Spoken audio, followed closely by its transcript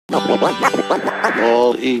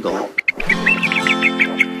Bald eagle.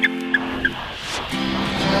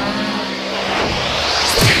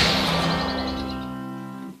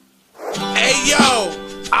 Hey yo,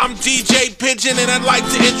 I'm DJ Pigeon and I'd like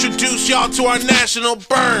to introduce y'all to our national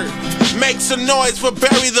bird. Make some noise for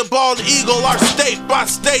Barry the bald eagle, our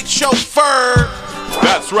state-by-state chauffeur.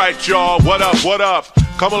 That's right, y'all. What up, what up?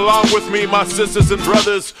 Come along with me, my sisters and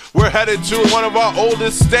brothers. We're headed to one of our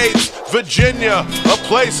oldest states, Virginia, a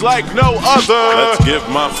place like no other. Let's give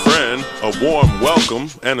my friend a warm welcome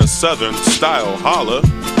and a southern style holla.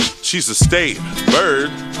 She's a state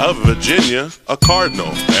bird of Virginia, a cardinal,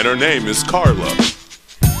 and her name is Carla.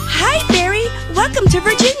 Hi, Barry. Welcome to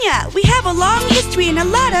Virginia. We have a long history and a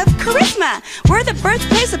lot of charisma. We're the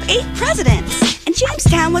birthplace of 8 presidents, and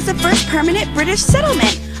Jamestown was the first permanent British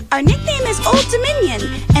settlement. Our nickname is Old Dominion.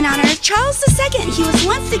 In honor of Charles II, he was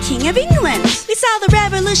once the King of England. We saw the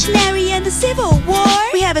Revolutionary and the Civil War.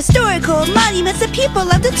 We have historical monuments that people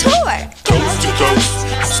love to tour. Coast to coast,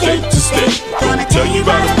 state to state, gonna tell you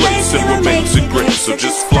about a place and what makes it great. So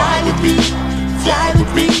just fly with me, fly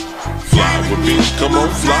with me, fly with me, come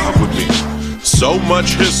on, fly with me. So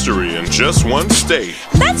much history in just one state.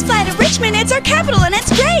 Let's fly to Richmond, it's our capital and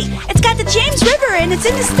it's great. It's got the James River and it's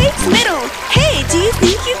in the state's middle. Hey, do you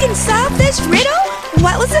think you can solve this riddle?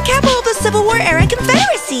 What was the capital of the Civil War era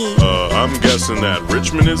Confederacy? I'm guessing that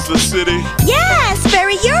Richmond is the city? Yes,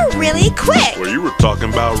 Barry, you're really quick. Well, you were talking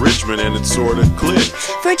about Richmond and it sort of clicked.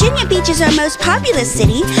 Virginia Beach is our most populous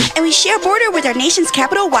city, and we share border with our nation's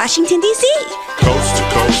capital, Washington, D.C. Coast to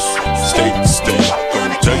coast, state to state,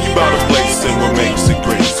 gonna tell you about a place and what makes it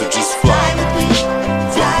great. So just fly with me,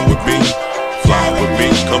 fly with me, fly with me,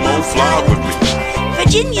 come on, fly with me.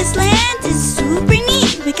 Virginia's land is super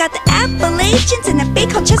neat. We got the Appalachians and a bay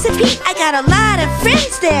called Chesapeake. I got a lot of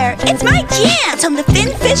friends there. It's my jam. It's home to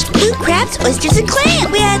finfish, blue crabs, oysters, and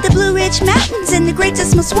clams. We have the Blue Ridge Mountains and the Great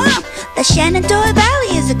Dismal Swamp. The Shenandoah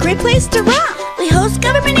Valley is a great place to romp. We host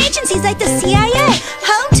government agencies like the CIA,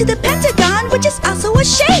 home to the Pentagon, which is also a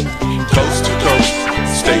shape. Coast to coast,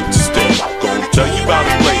 state to state, gonna tell you about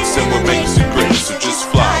a place and what makes it great. So just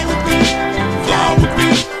fly with me, fly with me,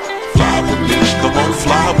 fly with me, come on,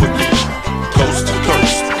 fly with me. Coast to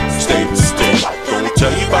coast, state to state, gonna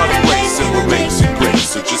tell you about a place and what makes it great.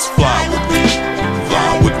 So just fly with me,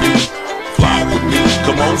 fly with me, fly with me,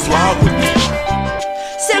 come on, fly with me.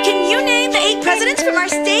 So can you name the 8 presidents from our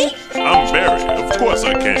state? I'm Barry, of course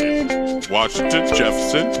I can. Washington,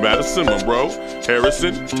 Jefferson, Madison, Monroe,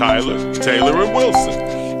 Harrison, Tyler, Taylor, and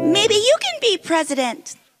Wilson. Maybe you can be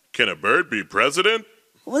president. Can a bird be president?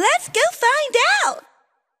 Well, let's go find out.